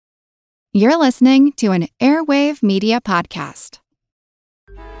You're listening to an Airwave Media Podcast.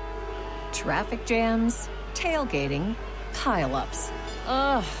 Traffic jams, tailgating, pile-ups.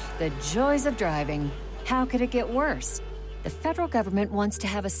 Ugh, the joys of driving. How could it get worse? The federal government wants to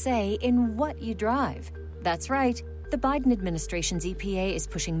have a say in what you drive. That's right. The Biden administration's EPA is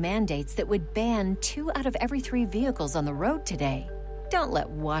pushing mandates that would ban 2 out of every 3 vehicles on the road today. Don't let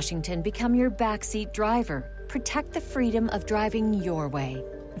Washington become your backseat driver. Protect the freedom of driving your way.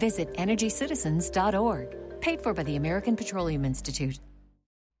 Visit EnergyCitizens.org. Paid for by the American Petroleum Institute.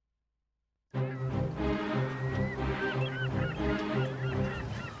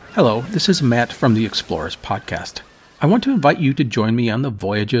 Hello, this is Matt from the Explorers Podcast. I want to invite you to join me on the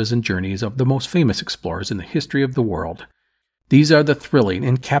voyages and journeys of the most famous explorers in the history of the world. These are the thrilling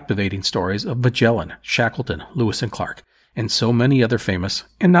and captivating stories of Magellan, Shackleton, Lewis and Clark, and so many other famous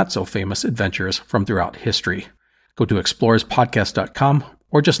and not so famous adventurers from throughout history. Go to explorerspodcast.com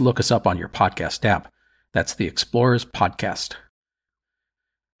or just look us up on your podcast app. That's the Explorers Podcast.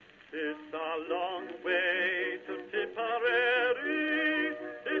 It's a long way to Tipperary.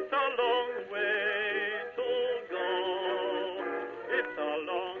 It's a long way to go. It's a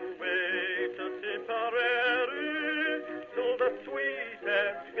long way to Tipperary, to the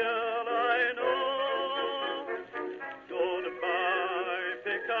sweetest girl I know. Goodbye,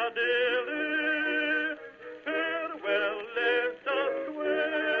 Piccadilly. Farewell, Leicester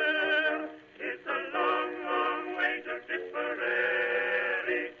Square. It's a long, long way to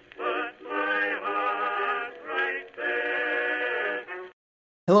Tipperary, but my heart's right there.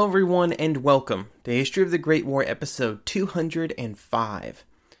 Hello everyone and welcome to History of the Great War episode 205.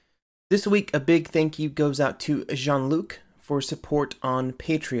 This week a big thank you goes out to Jean-Luc for support on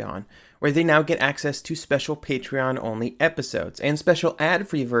Patreon, where they now get access to special Patreon-only episodes and special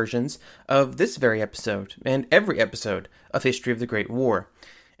ad-free versions of this very episode and every episode of History of the Great War.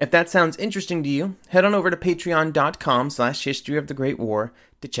 If that sounds interesting to you, head on over to patreon.com/historyofthegreatwar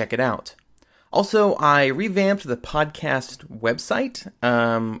to check it out. Also, I revamped the podcast website,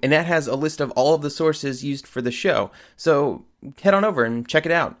 and that has a list of all of the sources used for the show. So head on over and check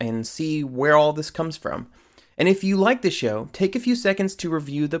it out and see where all this comes from. And if you like the show, take a few seconds to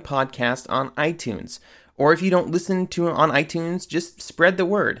review the podcast on iTunes. Or if you don't listen to it on iTunes, just spread the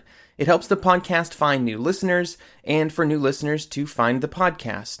word. It helps the podcast find new listeners, and for new listeners to find the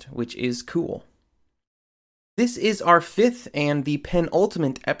podcast, which is cool. This is our 5th and the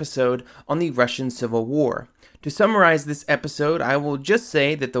penultimate episode on the Russian Civil War. To summarize this episode, I will just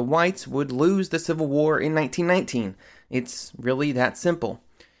say that the Whites would lose the Civil War in 1919. It's really that simple.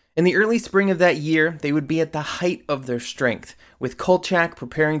 In the early spring of that year, they would be at the height of their strength, with Kolchak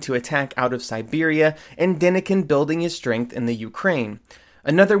preparing to attack out of Siberia and Denikin building his strength in the Ukraine.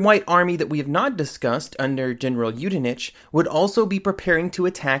 Another White army that we have not discussed under General Yudenich would also be preparing to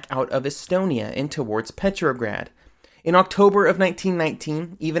attack out of Estonia and towards Petrograd. In October of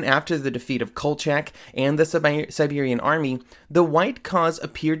 1919, even after the defeat of Kolchak and the Siberian army, the White cause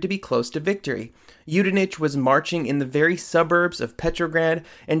appeared to be close to victory. Yudenich was marching in the very suburbs of Petrograd,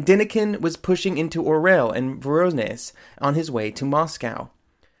 and Denikin was pushing into Orel and Voronezh on his way to Moscow.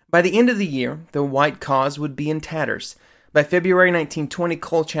 By the end of the year, the White cause would be in tatters. By February 1920,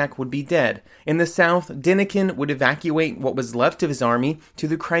 Kolchak would be dead. In the south, Denikin would evacuate what was left of his army to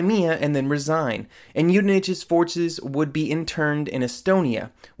the Crimea and then resign, and Yudenich's forces would be interned in Estonia,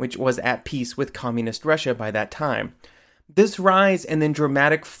 which was at peace with Communist Russia by that time. This rise and then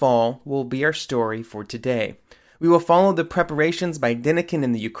dramatic fall will be our story for today. We will follow the preparations by Denikin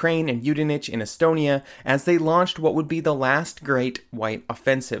in the Ukraine and Yudenich in Estonia as they launched what would be the last great White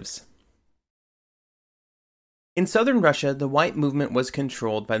offensives. In southern Russia, the White movement was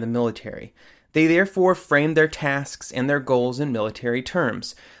controlled by the military. They therefore framed their tasks and their goals in military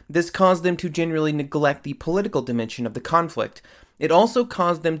terms. This caused them to generally neglect the political dimension of the conflict. It also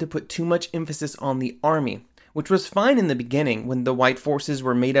caused them to put too much emphasis on the army, which was fine in the beginning when the White forces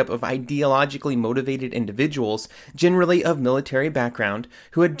were made up of ideologically motivated individuals, generally of military background,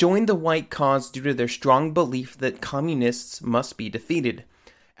 who had joined the White cause due to their strong belief that communists must be defeated.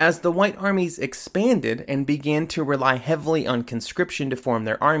 As the White armies expanded and began to rely heavily on conscription to form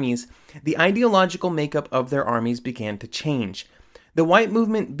their armies, the ideological makeup of their armies began to change. The White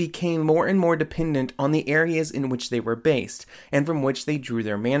movement became more and more dependent on the areas in which they were based, and from which they drew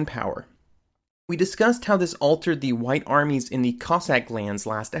their manpower. We discussed how this altered the White armies in the Cossack lands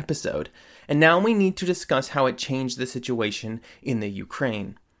last episode, and now we need to discuss how it changed the situation in the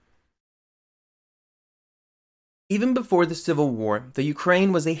Ukraine. Even before the Civil War, the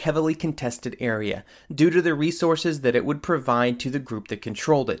Ukraine was a heavily contested area, due to the resources that it would provide to the group that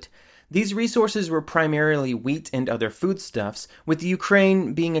controlled it. These resources were primarily wheat and other foodstuffs, with the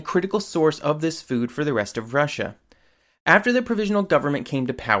Ukraine being a critical source of this food for the rest of Russia. After the provisional government came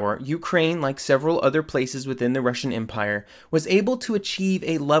to power, Ukraine, like several other places within the Russian Empire, was able to achieve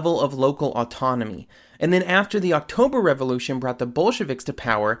a level of local autonomy. And then after the October Revolution brought the Bolsheviks to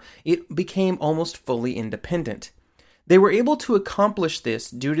power, it became almost fully independent. They were able to accomplish this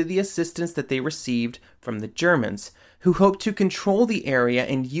due to the assistance that they received from the Germans, who hoped to control the area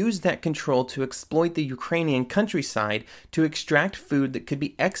and use that control to exploit the Ukrainian countryside to extract food that could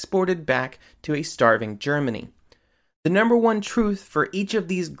be exported back to a starving Germany. The number one truth for each of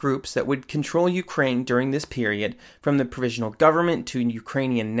these groups that would control Ukraine during this period, from the provisional government to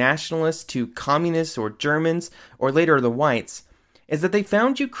Ukrainian nationalists to communists or Germans, or later the whites, is that they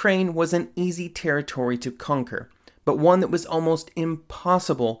found Ukraine was an easy territory to conquer, but one that was almost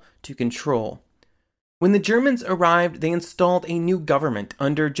impossible to control. When the Germans arrived, they installed a new government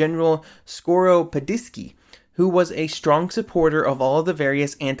under General Skoropadsky, who was a strong supporter of all of the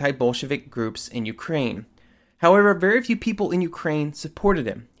various anti-Bolshevik groups in Ukraine. However, very few people in Ukraine supported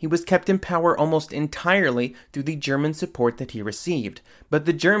him. He was kept in power almost entirely through the German support that he received, but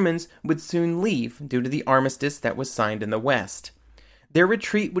the Germans would soon leave due to the armistice that was signed in the West. Their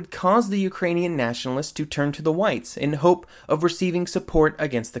retreat would cause the Ukrainian nationalists to turn to the whites in hope of receiving support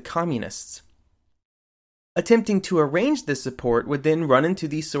against the communists. Attempting to arrange this support would then run into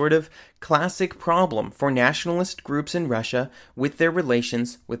the sort of classic problem for nationalist groups in Russia with their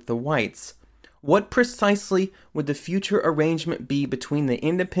relations with the whites. What precisely would the future arrangement be between the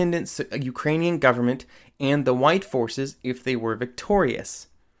independent Ukrainian government and the white forces if they were victorious?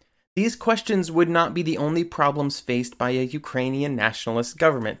 These questions would not be the only problems faced by a Ukrainian nationalist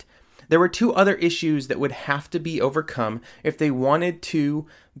government. There were two other issues that would have to be overcome if they wanted to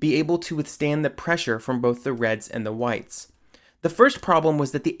be able to withstand the pressure from both the Reds and the Whites. The first problem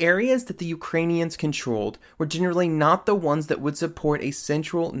was that the areas that the Ukrainians controlled were generally not the ones that would support a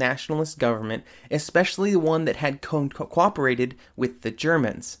central nationalist government, especially the one that had cooperated with the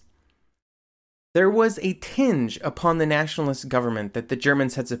Germans. There was a tinge upon the nationalist government that the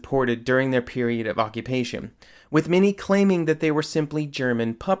Germans had supported during their period of occupation, with many claiming that they were simply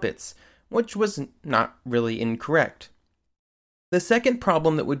German puppets, which was not really incorrect. The second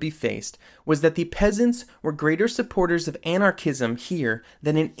problem that would be faced was that the peasants were greater supporters of anarchism here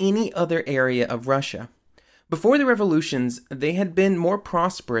than in any other area of Russia. Before the revolutions, they had been more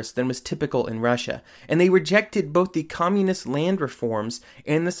prosperous than was typical in Russia, and they rejected both the communist land reforms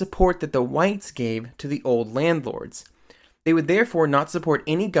and the support that the whites gave to the old landlords. They would therefore not support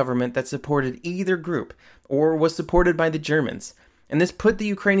any government that supported either group, or was supported by the Germans. And this put the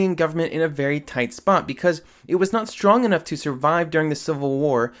Ukrainian government in a very tight spot because it was not strong enough to survive during the Civil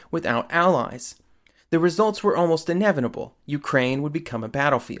War without allies. The results were almost inevitable. Ukraine would become a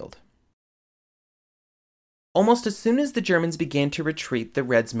battlefield. Almost as soon as the Germans began to retreat, the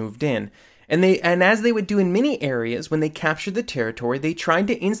Reds moved in. And as they would do in many areas when they captured the territory, they tried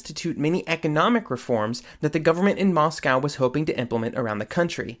to institute many economic reforms that the government in Moscow was hoping to implement around the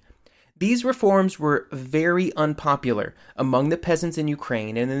country. These reforms were very unpopular among the peasants in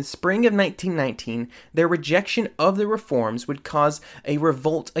Ukraine, and in the spring of 1919, their rejection of the reforms would cause a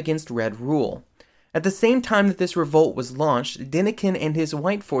revolt against Red rule. At the same time that this revolt was launched, Denikin and his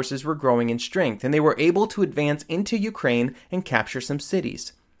white forces were growing in strength, and they were able to advance into Ukraine and capture some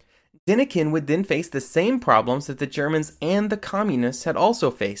cities. Denikin would then face the same problems that the Germans and the communists had also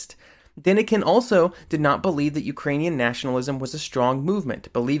faced. Denikin also did not believe that Ukrainian nationalism was a strong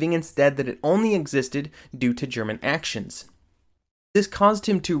movement, believing instead that it only existed due to German actions. This caused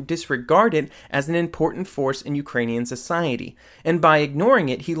him to disregard it as an important force in Ukrainian society, and by ignoring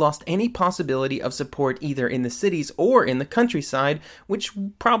it, he lost any possibility of support either in the cities or in the countryside, which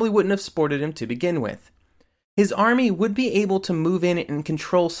probably wouldn't have supported him to begin with. His army would be able to move in and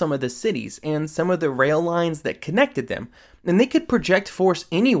control some of the cities and some of the rail lines that connected them, and they could project force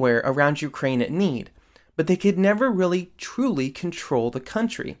anywhere around Ukraine at need, but they could never really truly control the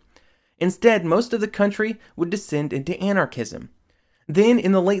country. Instead, most of the country would descend into anarchism. Then,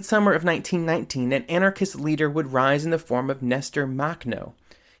 in the late summer of 1919, an anarchist leader would rise in the form of Nestor Makhno.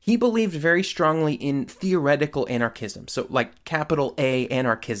 He believed very strongly in theoretical anarchism, so like capital A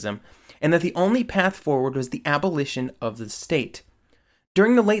anarchism, and that the only path forward was the abolition of the state.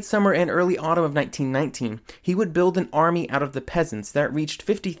 During the late summer and early autumn of 1919, he would build an army out of the peasants that reached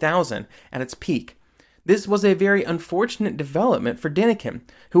 50,000 at its peak. This was a very unfortunate development for Denikin,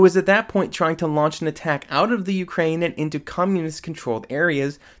 who was at that point trying to launch an attack out of the Ukraine and into communist-controlled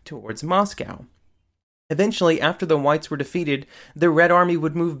areas towards Moscow. Eventually, after the whites were defeated, the Red Army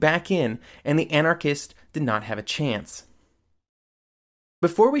would move back in, and the anarchists did not have a chance.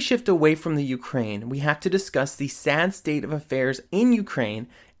 Before we shift away from the Ukraine, we have to discuss the sad state of affairs in Ukraine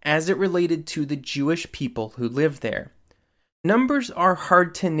as it related to the Jewish people who live there. Numbers are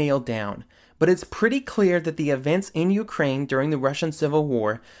hard to nail down, but it's pretty clear that the events in Ukraine during the Russian Civil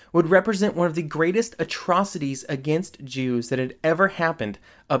War would represent one of the greatest atrocities against Jews that had ever happened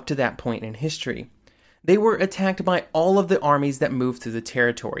up to that point in history. They were attacked by all of the armies that moved through the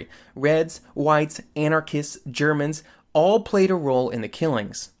territory. Reds, whites, anarchists, Germans, all played a role in the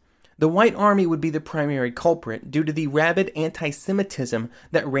killings. The White Army would be the primary culprit due to the rabid anti-Semitism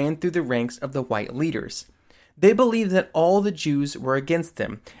that ran through the ranks of the white leaders. They believed that all the Jews were against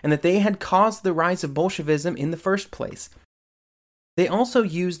them, and that they had caused the rise of Bolshevism in the first place. They also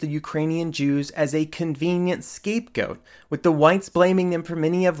used the Ukrainian Jews as a convenient scapegoat, with the whites blaming them for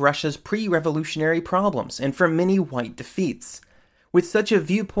many of Russia's pre-revolutionary problems and for many white defeats. With such a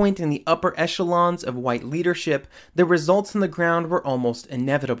viewpoint in the upper echelons of white leadership, the results on the ground were almost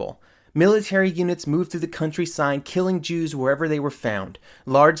inevitable. Military units moved through the countryside, killing Jews wherever they were found.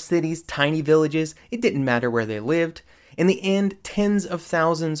 Large cities, tiny villages, it didn't matter where they lived. In the end, tens of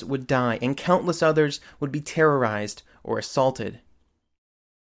thousands would die, and countless others would be terrorized or assaulted.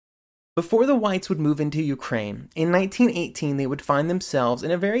 Before the whites would move into Ukraine, in 1918 they would find themselves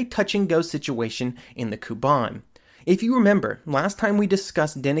in a very touch-and-go situation in the Kuban. If you remember, last time we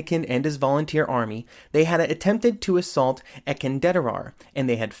discussed Denikin and his volunteer army, they had attempted to assault Ekenderar, and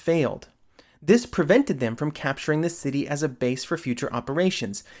they had failed. This prevented them from capturing the city as a base for future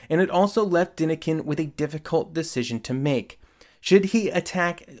operations, and it also left Denikin with a difficult decision to make. Should he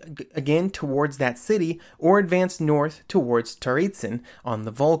attack again towards that city, or advance north towards Taritsin on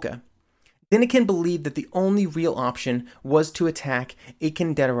the Volga? Denikin believed that the only real option was to attack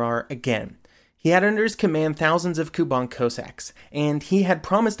Ekenderar again. He had under his command thousands of Kuban Cossacks, and he had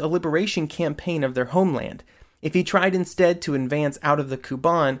promised a liberation campaign of their homeland. If he tried instead to advance out of the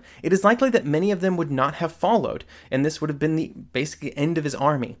Kuban, it is likely that many of them would not have followed, and this would have been the basic end of his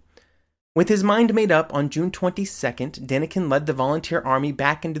army. With his mind made up, on June 22nd, Denikin led the volunteer army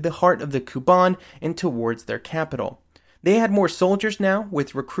back into the heart of the Kuban and towards their capital. They had more soldiers now,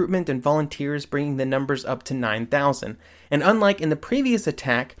 with recruitment and volunteers bringing the numbers up to 9,000, and unlike in the previous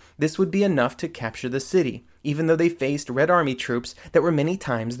attack, this would be enough to capture the city, even though they faced Red Army troops that were many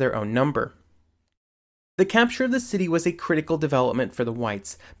times their own number. The capture of the city was a critical development for the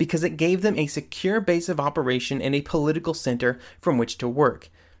whites, because it gave them a secure base of operation and a political center from which to work.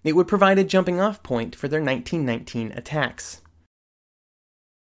 It would provide a jumping-off point for their 1919 attacks.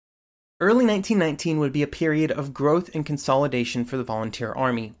 Early 1919 would be a period of growth and consolidation for the volunteer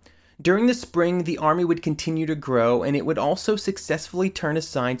army. During the spring, the army would continue to grow, and it would also successfully turn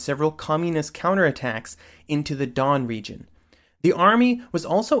aside several communist counterattacks into the Don region. The army was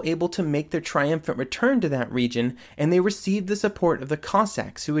also able to make their triumphant return to that region, and they received the support of the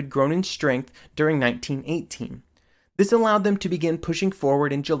Cossacks, who had grown in strength during 1918. This allowed them to begin pushing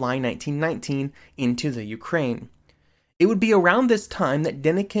forward in July 1919 into the Ukraine. It would be around this time that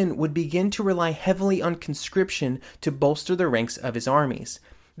Denikin would begin to rely heavily on conscription to bolster the ranks of his armies.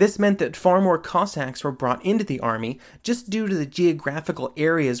 This meant that far more Cossacks were brought into the army just due to the geographical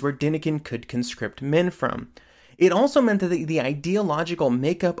areas where Denikin could conscript men from. It also meant that the ideological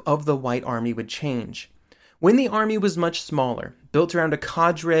makeup of the White Army would change. When the army was much smaller, built around a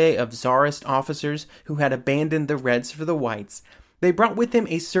cadre of Tsarist officers who had abandoned the Reds for the Whites, they brought with them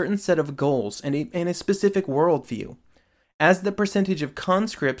a certain set of goals and a specific worldview. As the percentage of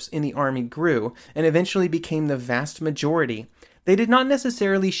conscripts in the army grew, and eventually became the vast majority, they did not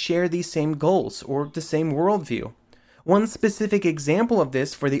necessarily share these same goals or the same worldview. One specific example of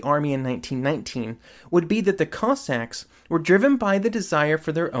this for the army in 1919 would be that the Cossacks were driven by the desire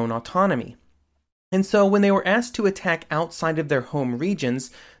for their own autonomy. And so when they were asked to attack outside of their home regions,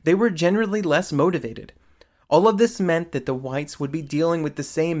 they were generally less motivated. All of this meant that the whites would be dealing with the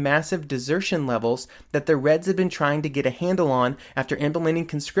same massive desertion levels that the Reds had been trying to get a handle on after implementing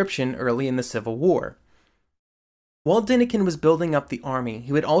conscription early in the Civil War. While Denikin was building up the army,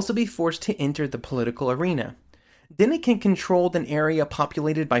 he would also be forced to enter the political arena. Denikin controlled an area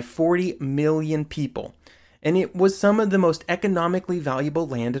populated by 40 million people, and it was some of the most economically valuable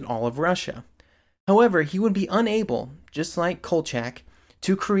land in all of Russia. However, he would be unable, just like Kolchak,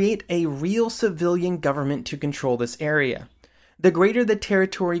 to create a real civilian government to control this area. The greater the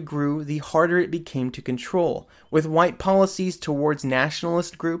territory grew, the harder it became to control, with white policies towards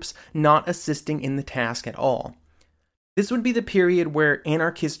nationalist groups not assisting in the task at all. This would be the period where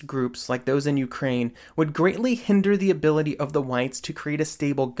anarchist groups, like those in Ukraine, would greatly hinder the ability of the whites to create a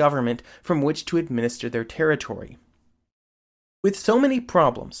stable government from which to administer their territory. With so many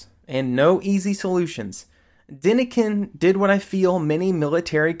problems, and no easy solutions, Denikin did what I feel many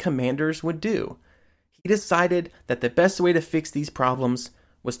military commanders would do. He decided that the best way to fix these problems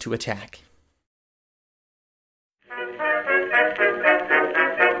was to attack.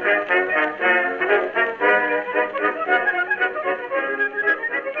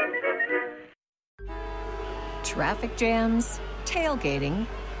 Traffic jams, tailgating,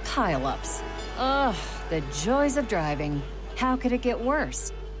 pileups. Ugh, the joys of driving. How could it get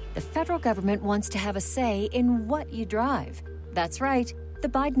worse? The federal government wants to have a say in what you drive. That's right. The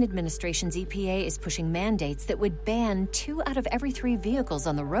Biden administration's EPA is pushing mandates that would ban 2 out of every 3 vehicles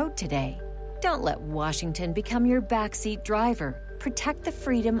on the road today. Don't let Washington become your backseat driver. Protect the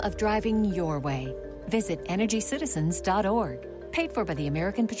freedom of driving your way. Visit EnergyCitizens.org. Paid for by the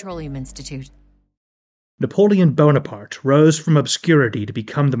American Petroleum Institute. Napoleon Bonaparte rose from obscurity to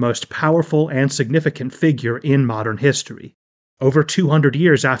become the most powerful and significant figure in modern history. Over 200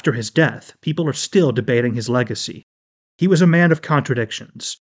 years after his death, people are still debating his legacy. He was a man of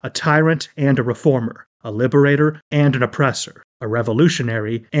contradictions, a tyrant and a reformer, a liberator and an oppressor, a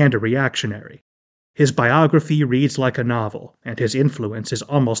revolutionary and a reactionary. His biography reads like a novel, and his influence is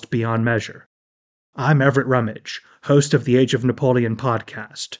almost beyond measure. I'm Everett Rummage, host of the Age of Napoleon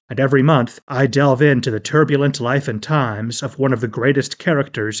podcast, and every month I delve into the turbulent life and times of one of the greatest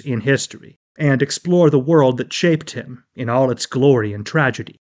characters in history, and explore the world that shaped him in all its glory and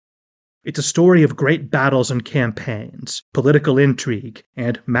tragedy. It's a story of great battles and campaigns, political intrigue,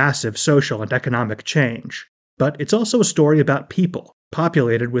 and massive social and economic change. But it's also a story about people,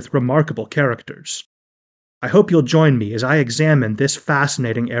 populated with remarkable characters. I hope you'll join me as I examine this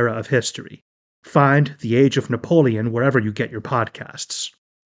fascinating era of history. Find The Age of Napoleon wherever you get your podcasts.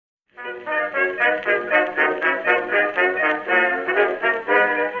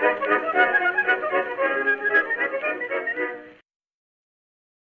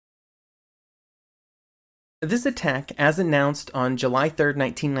 This attack, as announced on July 3,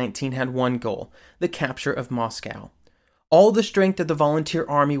 1919, had one goal: the capture of Moscow. All the strength of the volunteer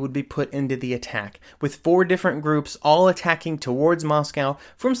army would be put into the attack, with 4 different groups all attacking towards Moscow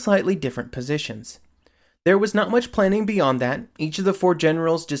from slightly different positions. There was not much planning beyond that. Each of the 4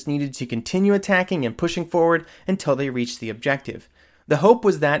 generals just needed to continue attacking and pushing forward until they reached the objective. The hope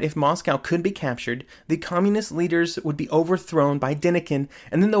was that if Moscow could be captured, the communist leaders would be overthrown by Denikin,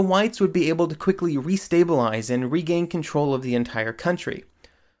 and then the whites would be able to quickly restabilize and regain control of the entire country.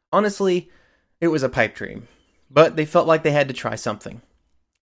 Honestly, it was a pipe dream, but they felt like they had to try something.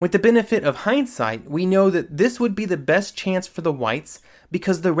 With the benefit of hindsight, we know that this would be the best chance for the whites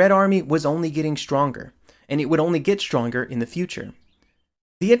because the Red Army was only getting stronger, and it would only get stronger in the future.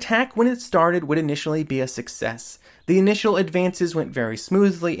 The attack, when it started, would initially be a success. The initial advances went very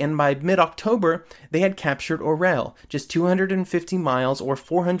smoothly, and by mid-October, they had captured Orel, just 250 miles or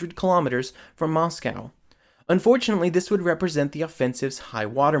 400 kilometers from Moscow. Unfortunately, this would represent the offensive's high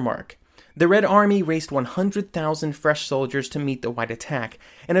watermark. The Red Army raced 100,000 fresh soldiers to meet the white attack,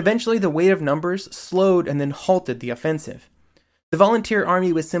 and eventually the weight of numbers slowed and then halted the offensive. The volunteer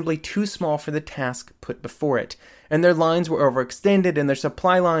army was simply too small for the task put before it, and their lines were overextended and their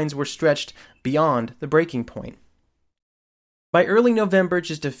supply lines were stretched beyond the breaking point. By early November,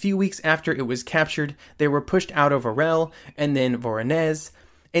 just a few weeks after it was captured, they were pushed out of Orel and then Voronezh,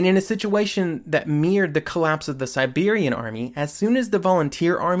 and in a situation that mirrored the collapse of the Siberian army, as soon as the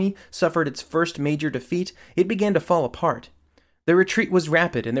volunteer army suffered its first major defeat, it began to fall apart. The retreat was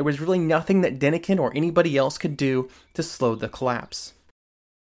rapid, and there was really nothing that Denikin or anybody else could do to slow the collapse.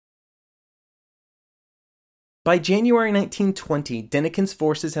 By January 1920, Denikin's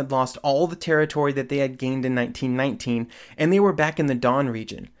forces had lost all the territory that they had gained in 1919, and they were back in the Don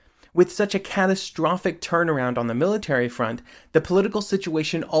region. With such a catastrophic turnaround on the military front, the political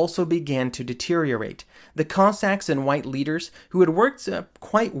situation also began to deteriorate. The Cossacks and white leaders, who had worked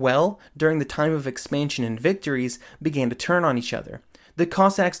quite well during the time of expansion and victories, began to turn on each other. The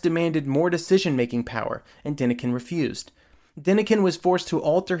Cossacks demanded more decision-making power, and Denikin refused. Denikin was forced to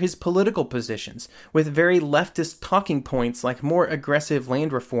alter his political positions, with very leftist talking points like more aggressive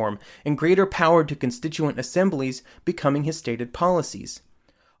land reform and greater power to constituent assemblies becoming his stated policies.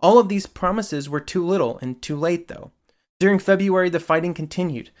 All of these promises were too little and too late, though. During February, the fighting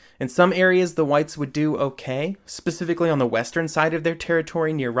continued. In some areas, the whites would do okay, specifically on the western side of their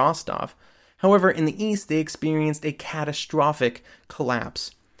territory near Rostov. However, in the east, they experienced a catastrophic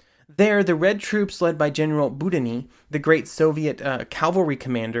collapse. There, the Red troops led by General Budyny, the great Soviet cavalry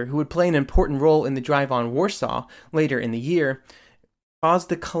commander who would play an important role in the drive on Warsaw later in the year, caused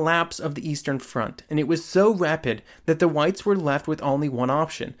the collapse of the Eastern Front, and it was so rapid that the whites were left with only one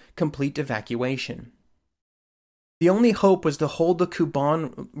option: complete evacuation. The only hope was to hold the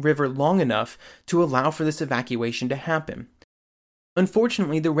Kuban River long enough to allow for this evacuation to happen.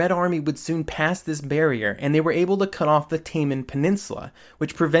 Unfortunately, the Red Army would soon pass this barrier, and they were able to cut off the Taman Peninsula,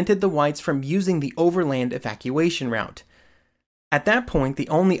 which prevented the whites from using the overland evacuation route. At that point, the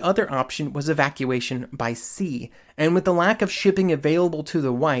only other option was evacuation by sea, and with the lack of shipping available to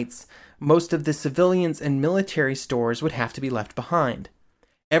the whites, most of the civilians and military stores would have to be left behind.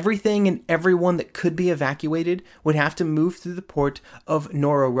 Everything and everyone that could be evacuated would have to move through the port of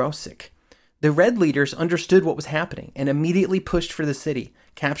Novorossiysk. The Red leaders understood what was happening and immediately pushed for the city,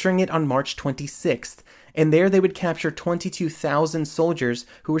 capturing it on March 26th, and there they would capture 22,000 soldiers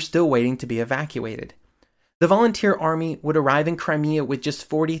who were still waiting to be evacuated. The volunteer army would arrive in Crimea with just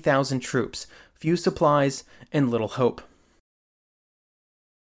 40,000 troops, few supplies, and little hope.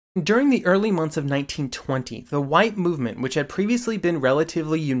 During the early months of 1920, the White movement, which had previously been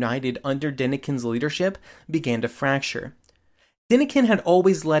relatively united under Denikin's leadership, began to fracture. Denikin had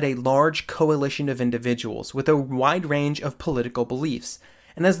always led a large coalition of individuals with a wide range of political beliefs,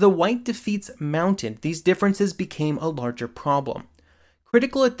 and as the White defeats mounted, these differences became a larger problem.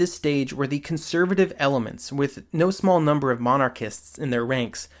 Critical at this stage were the conservative elements, with no small number of monarchists in their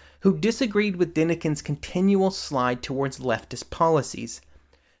ranks, who disagreed with Denikin's continual slide towards leftist policies.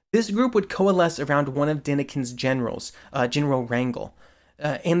 This group would coalesce around one of Denikin's generals, General Wrangel,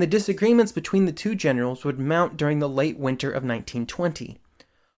 and the disagreements between the two generals would mount during the late winter of 1920.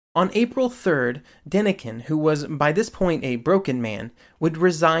 On April 3rd, Denikin, who was by this point a broken man, would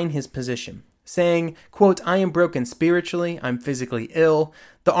resign his position, saying, quote, "I am broken spiritually, I'm physically ill,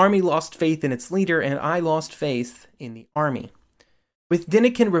 the army lost faith in its leader, and I lost faith in the army." With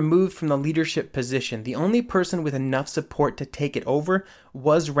Denikin removed from the leadership position, the only person with enough support to take it over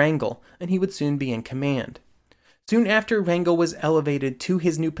was Wrangel, and he would soon be in command. Soon after, Wrangel was elevated to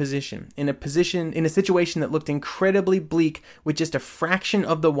his new position in a situation that looked incredibly bleak, with just a fraction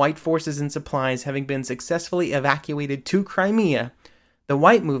of the White forces and supplies having been successfully evacuated to Crimea. The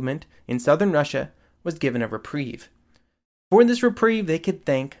White movement in southern Russia was given a reprieve. For this reprieve, they could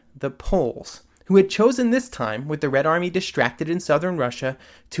thank the Poles, who had chosen this time, with the Red Army distracted in southern Russia,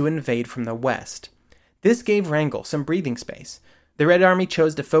 to invade from the west. This gave Wrangel some breathing space. The Red Army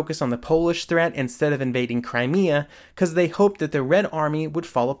chose to focus on the Polish threat instead of invading Crimea, because they hoped that the Red Army would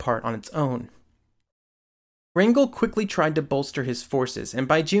fall apart on its own. Wrangel quickly tried to bolster his forces, and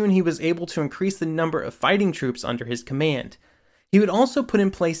by June he was able to increase the number of fighting troops under his command. He would also put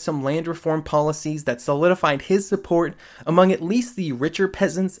in place some land reform policies that solidified his support among at least the richer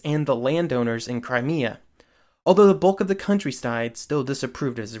peasants and the landowners in Crimea, although the bulk of the countryside still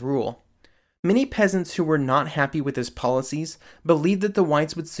disapproved of his rule. Many peasants who were not happy with his policies believed that the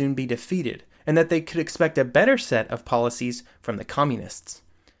Whites would soon be defeated, and that they could expect a better set of policies from the communists.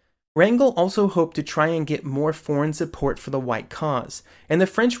 Wrangel also hoped to try and get more foreign support for the White cause, and the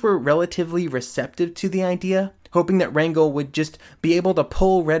French were relatively receptive to the idea, hoping that Wrangel would just be able to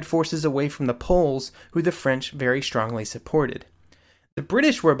pull Red forces away from the Poles, who the French very strongly supported. The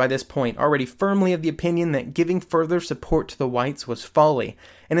British were by this point already firmly of the opinion that giving further support to the Whites was folly,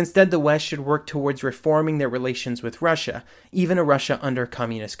 and instead the West should work towards reforming their relations with Russia, even a Russia under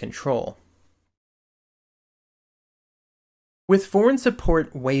communist control. With foreign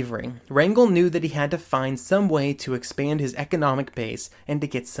support wavering, Wrangel knew that he had to find some way to expand his economic base and to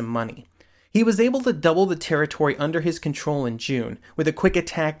get some money. He was able to double the territory under his control in June, with a quick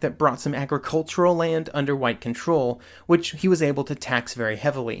attack that brought some agricultural land under White control, which he was able to tax very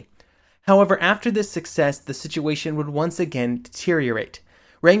heavily. However, after this success, the situation would once again deteriorate.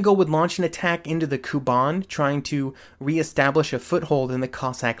 Wrangel would launch an attack into the Kuban, trying to re-establish a foothold in the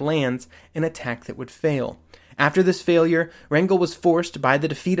Cossack lands, an attack that would fail. After this failure, Wrangel was forced by the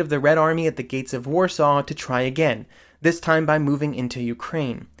defeat of the Red Army at the gates of Warsaw to try again, this time by moving into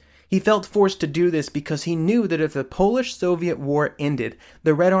Ukraine. He felt forced to do this because he knew that if the Polish-Soviet War ended,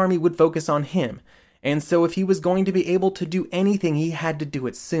 the Red Army would focus on him, and so if he was going to be able to do anything, he had to do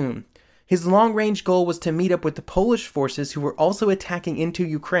it soon. His long-range goal was to meet up with the Polish forces who were also attacking into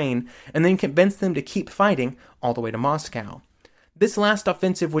Ukraine, and then convince them to keep fighting all the way to Moscow. This last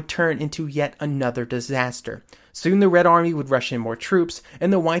offensive would turn into yet another disaster. Soon the Red Army would rush in more troops,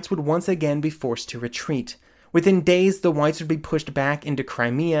 and the Whites would once again be forced to retreat. Within days, the Whites would be pushed back into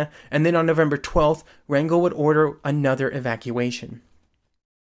Crimea, and then on November 12th, Wrangel would order another evacuation.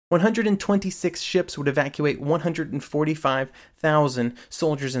 126 ships would evacuate 145,000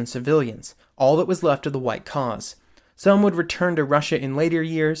 soldiers and civilians, all that was left of the White cause. Some would return to Russia in later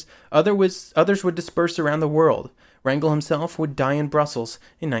years, others would disperse around the world. Wrangel himself would die in Brussels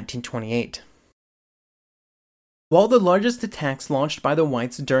in 1928. While the largest attacks launched by the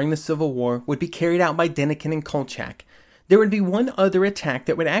Whites during the Civil War would be carried out by Denikin and Kolchak, there would be one other attack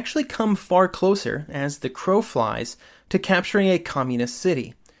that would actually come far closer, as the crow flies, to capturing a communist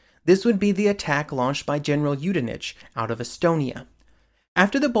city. This would be the attack launched by General Yudenich out of Estonia.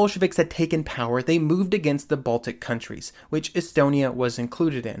 After the Bolsheviks had taken power, they moved against the Baltic countries, which Estonia was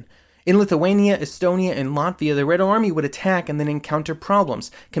included in. In Lithuania, Estonia, and Latvia, the Red Army would attack and then encounter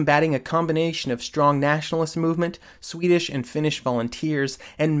problems, combating a combination of strong nationalist movement, Swedish and Finnish volunteers,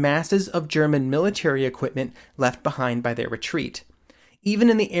 and masses of German military equipment left behind by their retreat.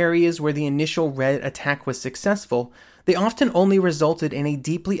 Even in the areas where the initial Red attack was successful, they often only resulted in a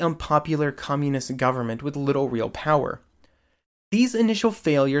deeply unpopular communist government with little real power. These initial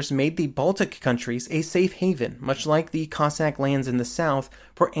failures made the Baltic countries a safe haven, much like the Cossack lands in the south,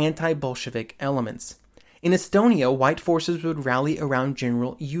 for anti-Bolshevik elements. In Estonia, White forces would rally around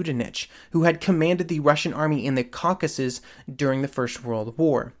General Yudenich, who had commanded the Russian army in the Caucasus during the First World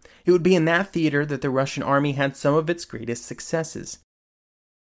War. It would be in that theater that the Russian army had some of its greatest successes.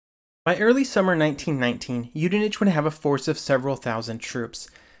 By early summer 1919, Yudenich would have a force of several thousand troops,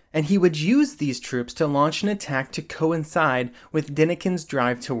 and he would use these troops to launch an attack to coincide with Denikin's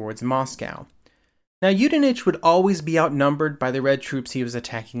drive towards Moscow. Now, Yudenich would always be outnumbered by the Red troops he was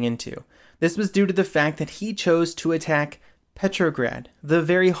attacking into. This was due to the fact that he chose to attack Petrograd, the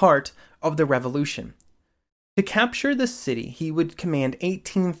very heart of the revolution. To capture the city, he would command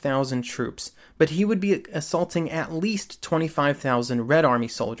 18,000 troops, but he would be assaulting at least 25,000 Red Army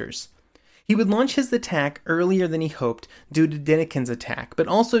soldiers. He would launch his attack earlier than he hoped due to Denikin's attack, but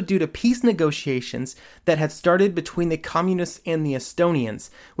also due to peace negotiations that had started between the Communists and the Estonians,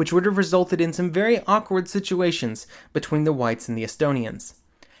 which would have resulted in some very awkward situations between the Whites and the Estonians.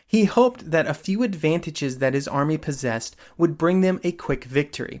 He hoped that a few advantages that his army possessed would bring them a quick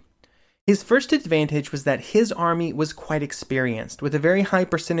victory. His first advantage was that his army was quite experienced, with a very high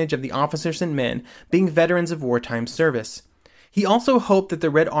percentage of the officers and men being veterans of wartime service. He also hoped that the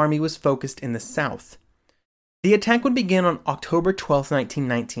Red Army was focused in the south. The attack would begin on October 12,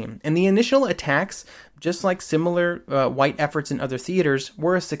 1919, and the initial attacks, just like similar White efforts in other theaters,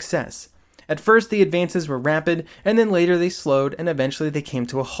 were a success. At first, the advances were rapid, and then later they slowed, and eventually they came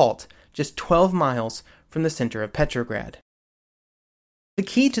to a halt, just 12 miles from the center of Petrograd. The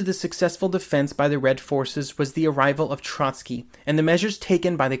key to the successful defense by the Red forces was the arrival of Trotsky and the measures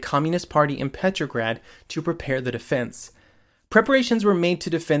taken by the Communist Party in Petrograd to prepare the defense. Preparations were made to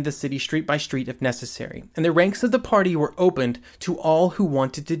defend the city street by street if necessary, and the ranks of the party were opened to all who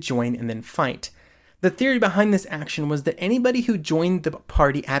wanted to join and then fight. The theory behind this action was that anybody who joined the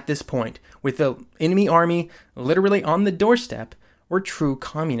party at this point, with the enemy army literally on the doorstep, were true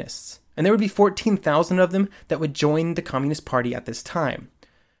communists, and there would be 14,000 of them that would join the Communist Party at this time.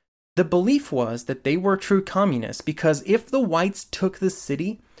 The belief was that they were true communists because if the Whites took the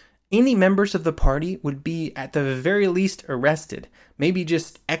city, any members of the party would be, at the very least, arrested, maybe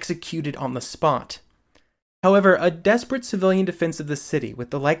just executed on the spot. However, a desperate civilian defense of the city,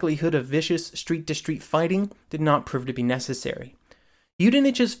 with the likelihood of vicious street-to-street fighting, did not prove to be necessary.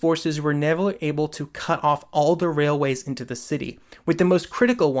 Yudenich's forces were never able to cut off all the railways into the city, with the most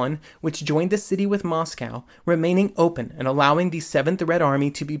critical one, which joined the city with Moscow, remaining open and allowing the 7th Red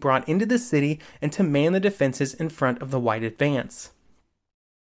Army to be brought into the city and to man the defenses in front of the White advance.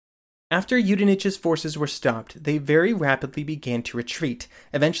 After Yudenich's forces were stopped, they very rapidly began to retreat,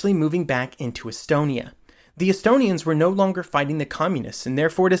 eventually moving back into Estonia. The Estonians were no longer fighting the communists and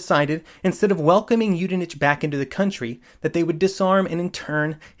therefore decided, instead of welcoming Yudenich back into the country, that they would disarm and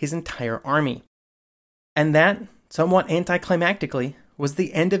intern his entire army. And that, somewhat anticlimactically, was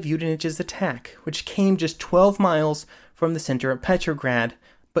the end of Yudenich's attack, which came just 12 miles from the center of Petrograd,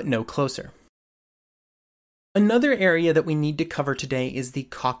 but no closer. Another area that we need to cover today is the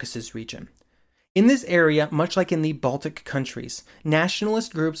Caucasus region. In this area, much like in the Baltic countries,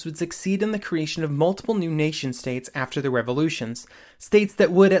 nationalist groups would succeed in the creation of multiple new nation-states after the revolutions, states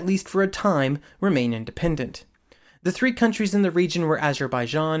that would, at least for a time, remain independent. The 3 countries in the region were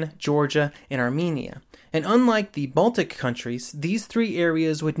Azerbaijan, Georgia, and Armenia, and unlike the Baltic countries, these 3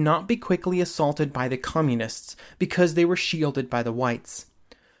 areas would not be quickly assaulted by the communists because they were shielded by the Whites.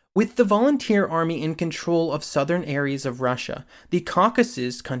 With the volunteer army in control of southern areas of Russia, the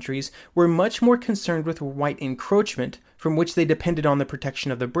Caucasus countries were much more concerned with White encroachment, from which they depended on the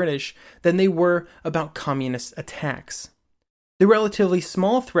protection of the British, than they were about communist attacks. The relatively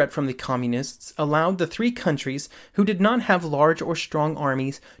small threat from the communists allowed the 3 countries, who did not have large or strong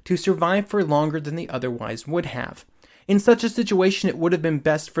armies, to survive for longer than they otherwise would have. In such a situation, it would have been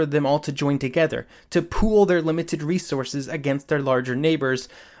best for them all to join together, to pool their limited resources against their larger neighbors,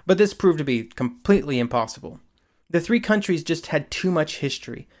 but this proved to be completely impossible. The three countries just had too much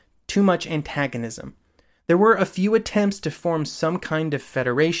history, too much antagonism. There were a few attempts to form some kind of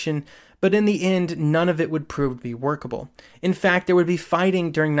federation, but in the end, none of it would prove to be workable. In fact, there would be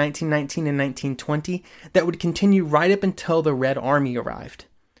fighting during 1919 and 1920 that would continue right up until the Red Army arrived.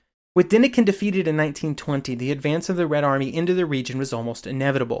 With Denikin defeated in 1920, the advance of the Red Army into the region was almost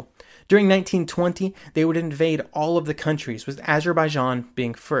inevitable. During 1920, they would invade all of the countries, with Azerbaijan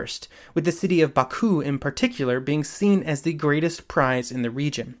being first, with the city of Baku in particular being seen as the greatest prize in the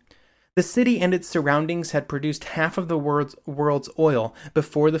region. The city and its surroundings had produced half of the world's oil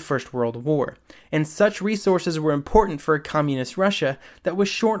before the First World War, and such resources were important for a communist Russia that was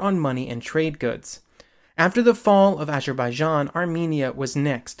short on money and trade goods. After the fall of Azerbaijan, Armenia was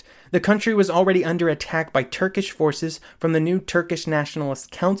next. The country was already under attack by Turkish forces from the new Turkish Nationalist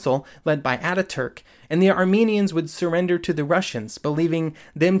Council led by Ataturk, and the Armenians would surrender to the Russians, believing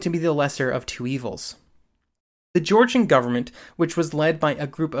them to be the lesser of two evils. The Georgian government, which was led by a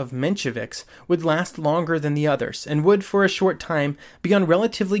group of Mensheviks, would last longer than the others, and would for a short time be on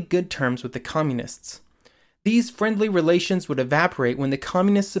relatively good terms with the communists. These friendly relations would evaporate when the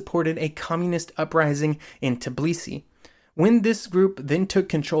communists supported a communist uprising in Tbilisi. When this group then took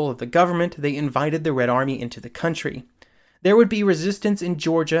control of the government, they invited the Red Army into the country. There would be resistance in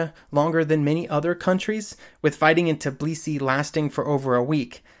Georgia longer than many other countries, with fighting in Tbilisi lasting for over a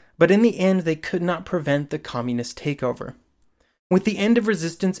week. But in the end, they could not prevent the communist takeover. With the end of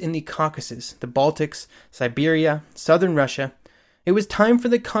resistance in the Caucasus, the Baltics, Siberia, southern Russia, it was time for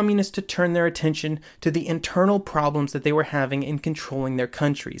the communists to turn their attention to the internal problems that they were having in controlling their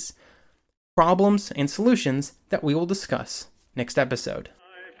countries. Problems and solutions that we will discuss next episode.